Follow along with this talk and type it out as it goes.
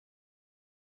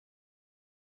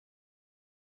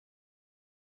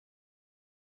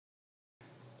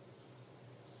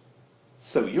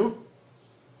So your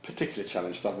particular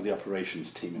challenge started with the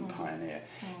operations team in Pioneer.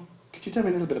 Could you tell me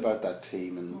a little bit about that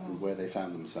team and where they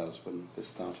found themselves when this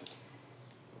started?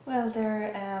 Well,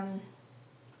 they're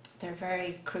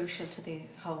very crucial to the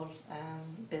whole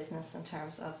business in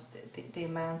terms of the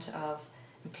amount of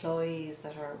employees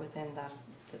that are within that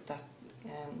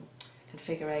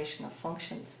configuration of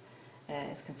functions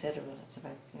is considerable. It's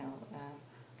about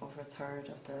over a third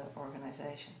of the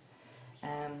organisation.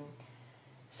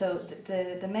 So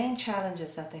the main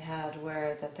challenges that they had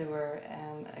were that they were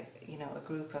a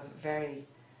group of very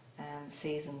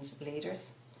seasoned leaders.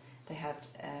 They had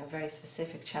very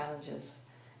specific challenges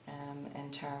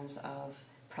in terms of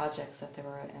projects that they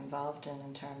were involved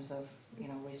in terms of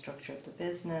restructure of the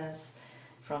business,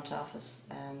 front office,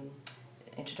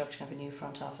 introduction of a new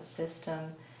front office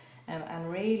system,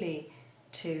 and really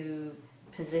to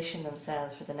position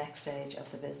themselves for the next stage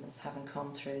of the business, having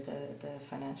come through the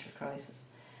financial crisis.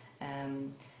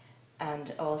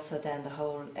 And also then the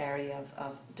whole area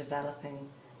of developing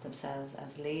themselves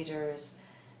as leaders,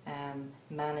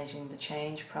 managing the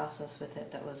change process with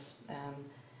it that was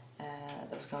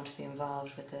going to be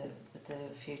involved with the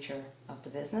future of the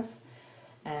business.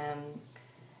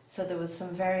 So there was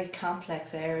some very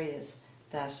complex areas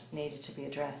that needed to be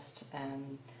addressed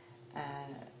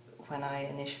when I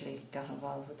initially got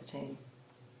involved with the team.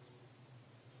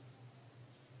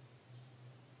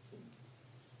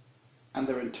 And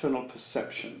their internal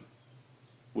perception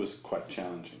was quite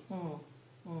challenging.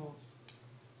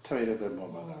 Tell me a little bit more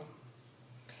about that.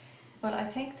 Well, I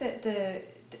think that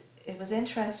it was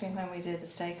interesting when we did the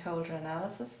stakeholder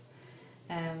analysis,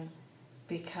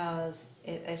 because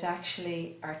it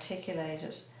actually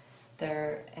articulated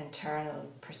their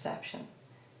internal perception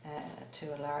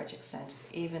to a large extent,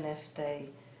 even if they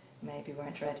maybe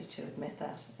weren't ready to admit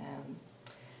that.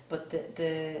 But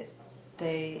the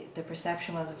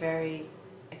perception was a very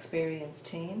experienced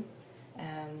team,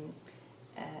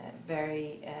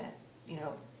 very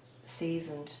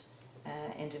seasoned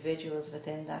individuals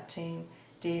within that team,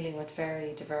 dealing with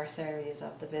very diverse areas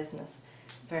of the business,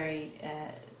 very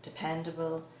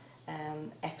dependable,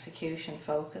 execution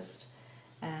focused,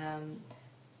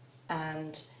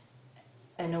 and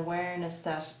an awareness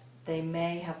that they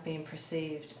may have been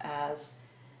perceived as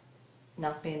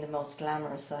not being the most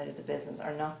glamorous side of the business,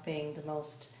 or not being the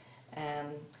most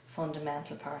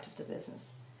fundamental part of the business,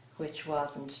 which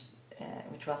wasn't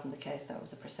the case. That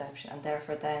was a perception, and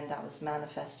therefore then that was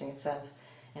manifesting itself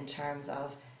in terms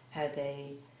of how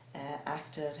they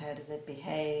acted, how they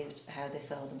behaved, how they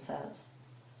saw themselves.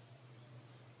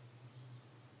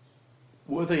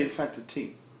 Were they in fact a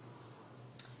team?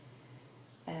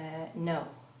 No,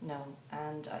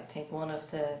 and I think one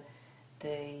of the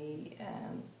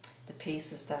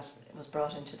pieces that was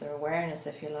brought into their awareness,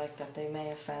 if you like, that they may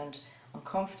have found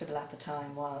uncomfortable at the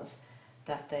time was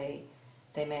that they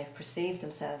may have perceived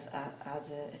themselves as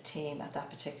a team at that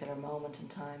particular moment in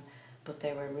time, but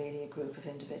they were really a group of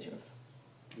individuals.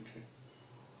 Okay.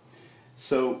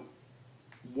 So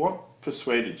what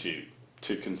persuaded you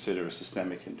to consider a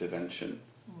systemic intervention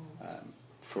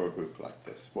for a group like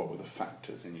this? What were the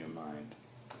factors in your mind?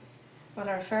 Well,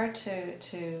 I referred to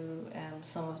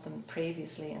some of them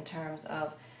previously in terms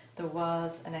of there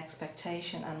was an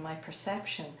expectation, and my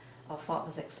perception of what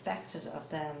was expected of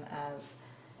them as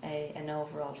an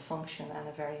overall function, and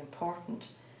a very important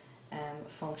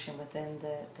function within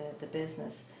the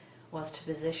business, was to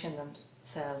position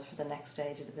themselves for the next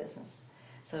stage of the business.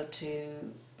 So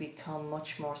to become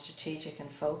much more strategic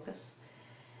and focused,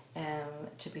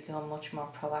 to become much more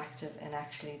proactive in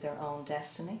actually their own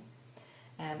destiny,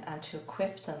 and to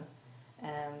equip them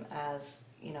as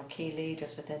key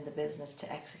leaders within the business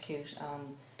to execute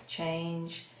on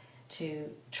change, to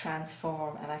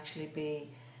transform and actually be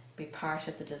part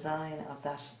of the design of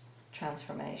that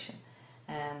transformation,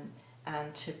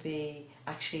 and to be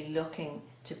actually looking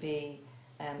to be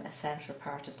a central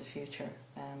part of the future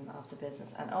of the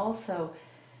business, and also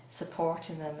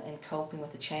supporting them in coping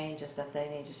with the changes that they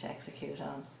needed to execute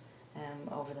on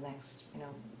over the next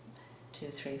 2,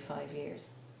 3, 5 years.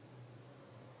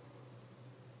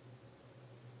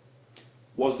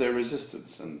 Was there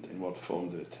resistance, and in what form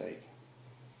did it take?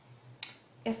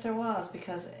 Yes, there was,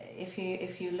 because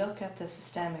if you look at the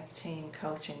systemic team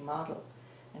coaching model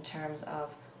in terms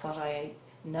of what I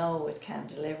know it can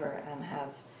deliver and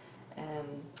have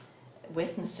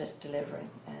witnessed it delivering,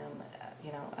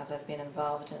 as I've been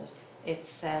involved in it, it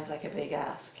sounds like a big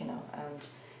ask, and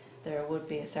there would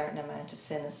be a certain amount of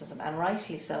cynicism, and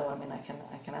rightly so. I mean,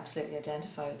 I can absolutely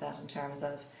identify with that in terms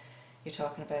of you're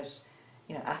talking about,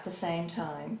 at the same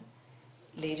time,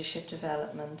 leadership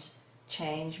development,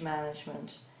 change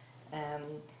management,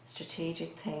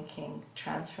 strategic thinking,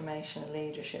 transformational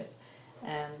leadership.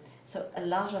 So a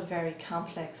lot of very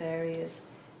complex areas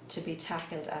to be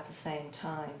tackled at the same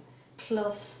time,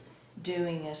 plus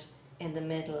doing it in the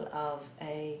middle of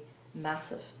a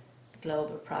massive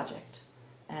global project.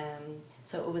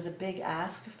 So it was a big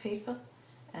ask of people,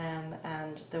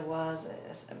 and there was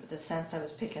the sense I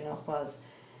was picking up was,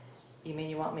 you mean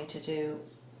you want me to do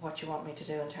what you want me to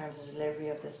do in terms of delivery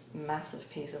of this massive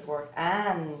piece of work,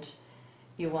 and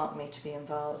you want me to be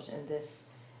involved in this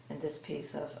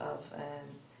piece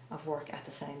of work at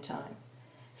the same time.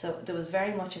 So there was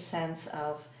very much a sense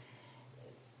of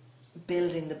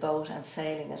building the boat and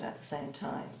sailing it at the same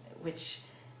time, which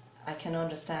I can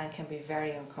understand can be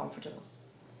very uncomfortable,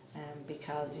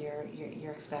 because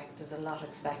there's a lot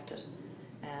expected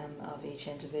of each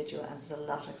individual, and there's a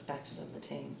lot expected of the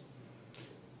team.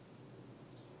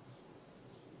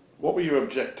 What were your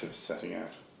objectives setting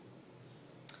out?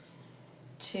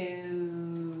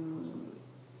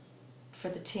 For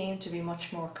the team to be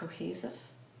much more cohesive,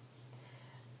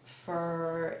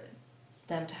 for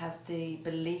them to have the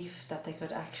belief that they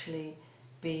could actually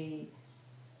be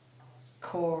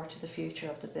core to the future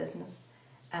of the business,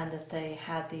 and that they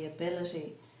had the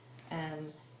ability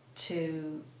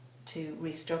to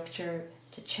restructure,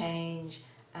 to change,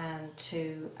 and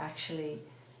to actually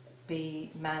be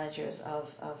managers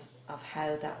of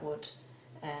how that would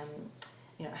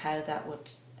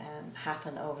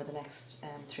happen over the next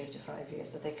 3 to 5 years.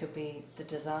 That they could be the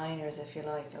designers, if you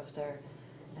like, of their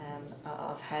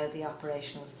of how the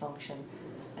operations function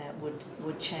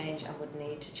would change and would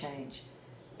need to change,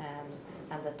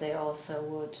 and that they also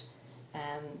would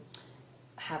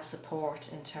have support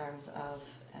in terms of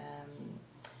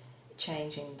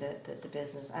changing the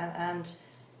business, and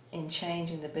in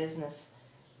changing the business,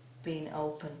 being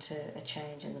open to a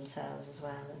change in themselves as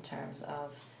well, in terms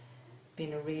of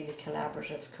being a really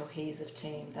collaborative, cohesive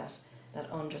team that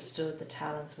understood the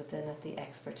talents within it, the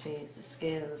expertise, the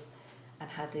skills, and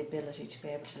had the ability to be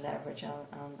able to leverage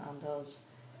on those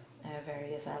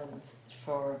various elements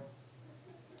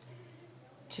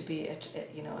to be a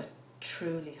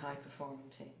truly high performing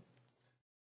team.